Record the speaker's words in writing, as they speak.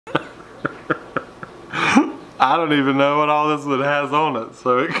I don't even know what all this one has on it,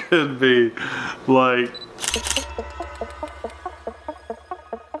 so it could be like...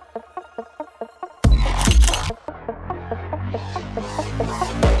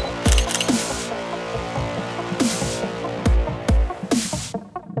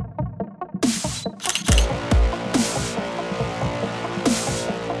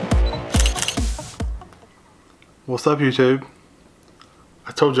 What's up, YouTube?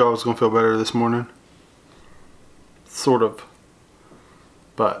 I told you I was gonna feel better this morning. Sort of.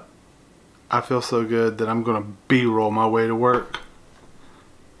 But I feel so good that I'm gonna B-roll my way to work.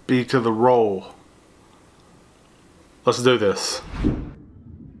 B to the roll. Let's do this.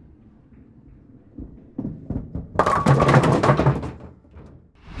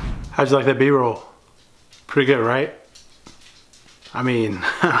 How'd you like that B-roll? Pretty good, right? I mean,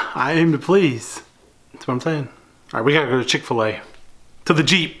 I aim to please. That's what I'm saying. All right, we gotta go to Chick-fil-A. To the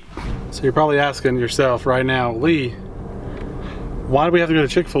Jeep. So you're probably asking yourself right now, Lee, why do we have to go to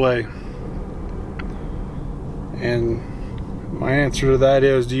Chick-fil-A? And my answer to that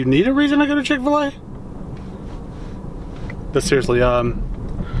is, do you need a reason to go to Chick-fil-A? But seriously, not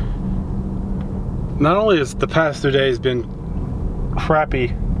only has the past 2 days been crappy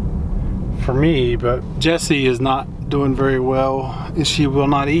for me, but Jessie is not doing very well and she will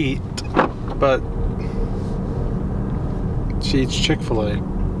not eat, but she eats Chick-fil-A.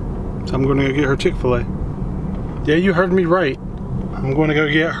 So I'm gonna go get her Chick-fil-A. Yeah, you heard me right. I'm gonna go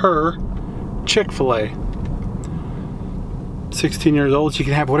get her Chick-fil-A. 16 years old, she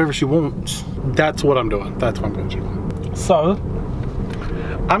can have whatever she wants. That's what I'm doing. That's what I'm gonna do. So,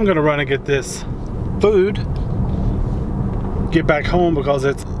 I'm gonna run and get this food, get back home because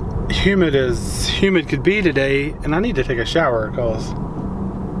it's humid as humid could be today, and I need to take a shower because,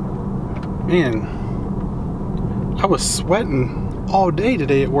 man, I was sweating all day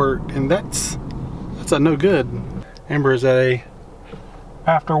today at work, and that's a no good. Amber is at a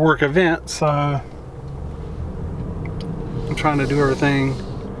after work event, so I'm trying to do everything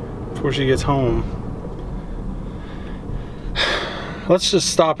before she gets home. Let's just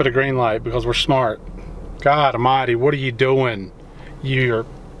stop at a green light because we're smart. God almighty, what are you doing? You're...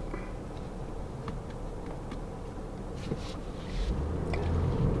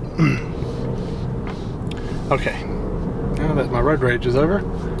 Okay, now that my road rage is over,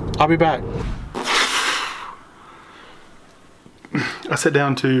 I'll be back. I sat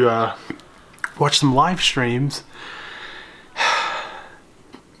down to watch some live streams,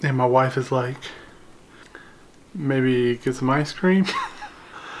 and my wife is like, maybe get some ice cream.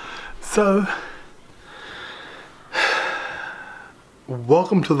 So,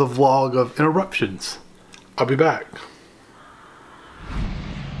 welcome to the vlog of interruptions. I'll be back.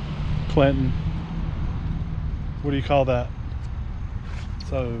 Planting. What do you call that?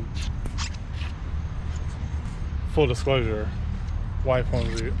 So, full disclosure, wife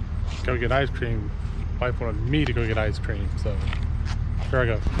wanted to go get ice cream. Wife wanted me to go get ice cream, so here I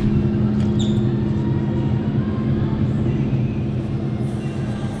go.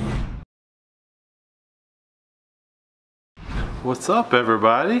 What's up,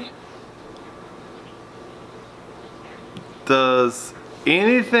 everybody? Does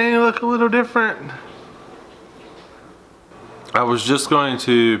anything look a little different? I was just going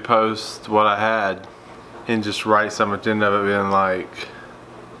to post what I had and just write some at the end of it being like,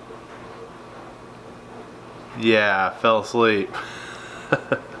 yeah, I fell asleep.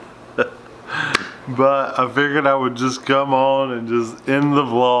 But I figured I would just come on and just end the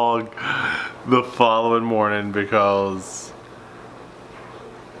vlog the following morning because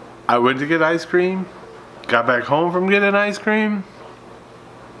I went to get ice cream, got back home from getting ice cream,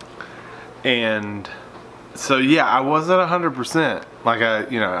 and so yeah, I wasn't 100%. Like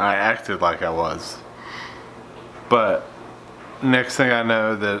I acted like I was. But next thing I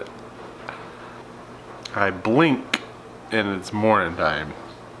know that I blink and it's morning time.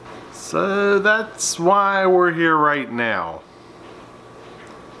 So that's why we're here right now.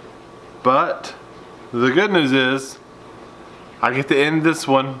 But the good news is I get to end this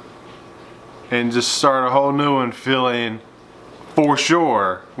one and just start a whole new one feeling for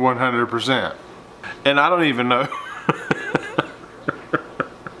sure 100%. And I don't even know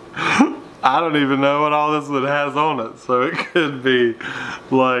I don't even know what all this one has on it, so it could be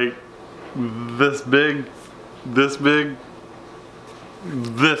like this big, this big,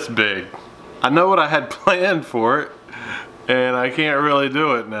 this big. I know what I had planned for it, and I can't really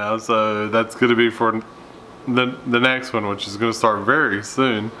do it now, so that's gonna be for the next one, which is gonna start very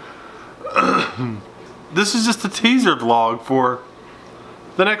soon. This is just a teaser vlog for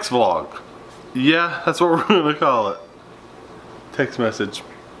the next vlog. Yeah, that's what we're gonna call it. Text message.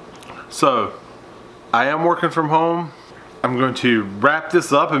 So, I am working from home. I'm going to wrap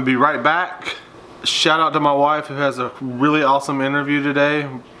this up and be right back. Shout out to my wife who has a really awesome interview today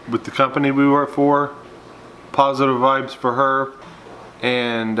with the company we work for. Positive vibes for her.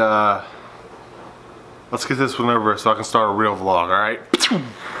 And let's get this one over so I can start a real vlog, alright?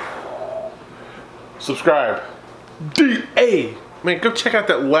 Subscribe. DA! Man, go check out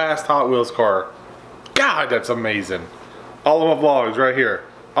that last Hot Wheels car. God, that's amazing. All of my vlogs right here.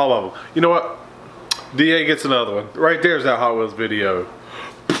 All of them. You know what? DA gets another one. Right there's that Hot Wheels video.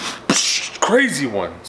 Crazy ones.